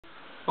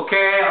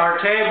Okay, our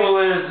table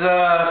is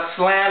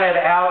slanted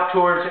out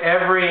towards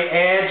every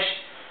edge.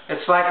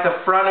 It's like the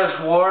front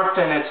is warped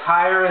and it's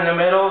higher in the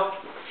middle.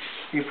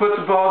 You put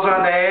the balls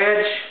on the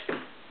edge.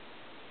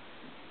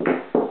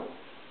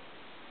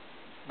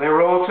 They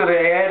roll to the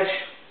edge.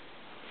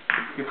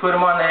 You put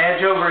them on the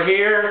edge over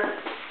here.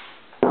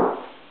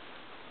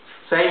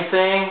 Same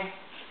thing.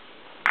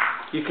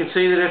 You can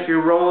see that if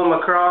you roll them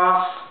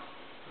across,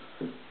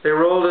 they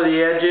roll to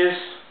the edges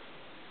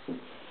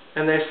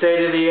and they stay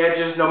to the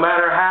edges no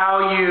matter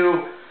how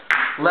you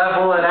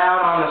level it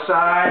out on the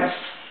sides.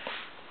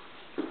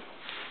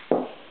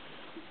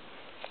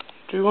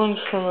 Do one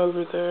from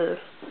over there.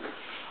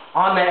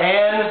 On the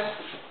ends,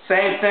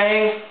 same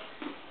thing.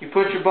 You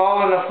put your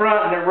ball in the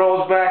front and it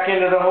rolls back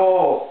into the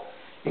hole.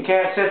 You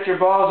can't set your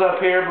balls up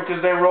here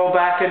because they roll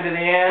back into the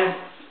end.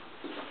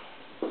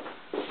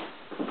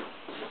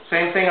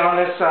 Same thing on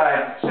this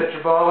side. Set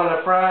your ball in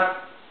the front,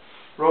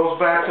 rolls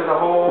back to the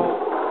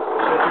hole.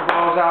 Set your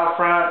balls out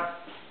front,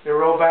 they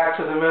roll back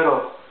to the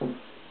middle.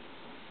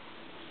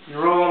 You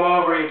roll them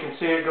over, you can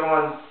see it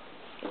going.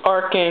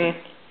 Arcing.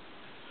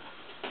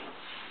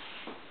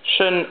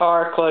 Shouldn't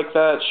arc like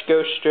that, should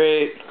go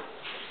straight.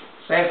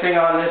 Same thing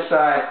on this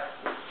side.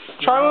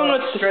 Try one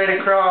with straight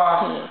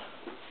across.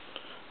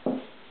 Try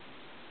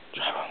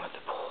one with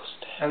the pull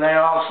stick. And they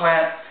all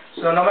slant.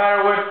 So no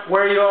matter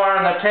where you are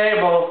on the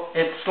table,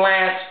 it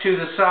slants to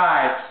the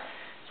sides.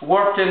 It's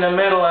warped in the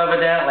middle,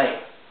 evidently.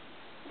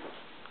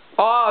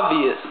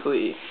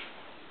 Obviously.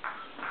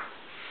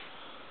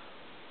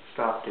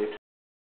 Stop, dude.